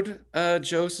episode.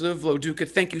 Joseph Loduca,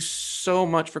 thank you so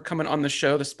much for coming on the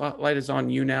show. The spotlight is on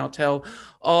you now. Tell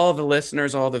all the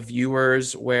listeners, all the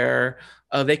viewers, where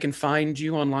they can find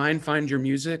you online, find your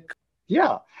music.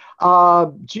 Yeah.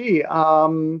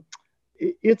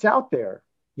 It's out there.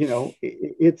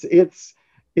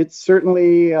 It's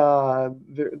certainly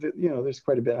there's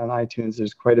quite a bit on iTunes.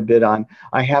 There's quite a bit on.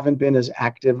 I haven't been as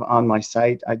active on my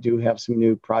site. I do have some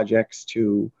new projects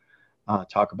to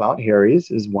talk about. Harry's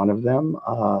is one of them.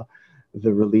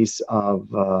 The release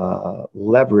of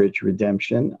Leverage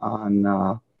Redemption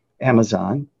on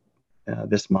Amazon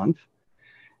this month,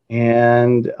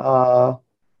 and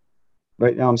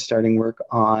right now I'm starting work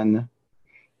on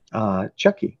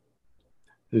Chucky.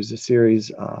 There's a series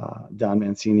Don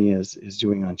Mancini is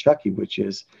doing on Chucky, which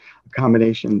is a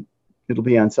combination. It'll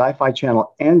be on Sci-Fi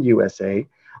Channel and USA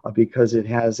because it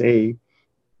has a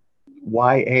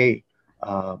YA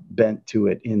bent to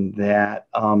it, in that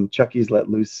Chucky's let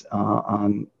loose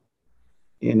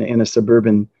in a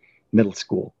suburban middle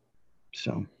school.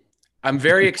 So I'm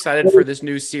very excited for this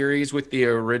new series with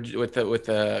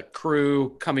the crew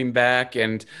coming back,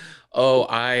 and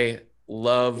I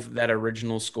love that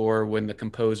original score when the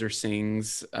composer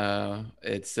sings.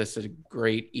 It's just a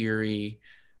great, eerie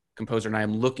composer, and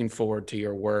I'm looking forward to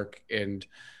your work and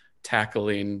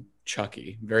tackling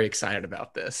Chucky. Very excited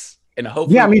about this, and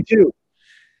hopefully, yeah, me too.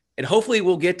 And hopefully,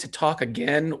 we'll get to talk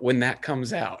again when that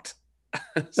comes out.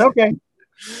 Okay,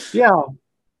 yeah,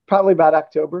 probably about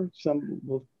October.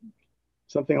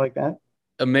 Something like that.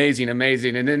 Amazing. And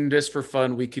then just for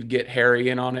fun, we could get Harry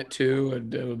in on it too,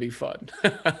 and it would be fun.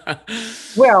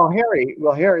 Harry,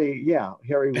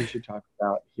 Harry, we should talk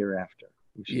about hereafter.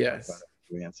 We should talk about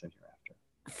Manson hereafter.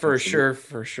 For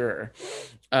sure.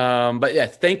 But yeah,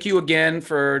 thank you again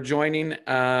for joining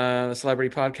the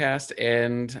Celebrity Podcast,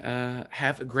 and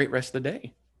have a great rest of the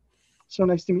day. So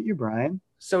nice to meet you, Brian.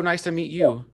 So nice to meet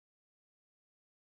you.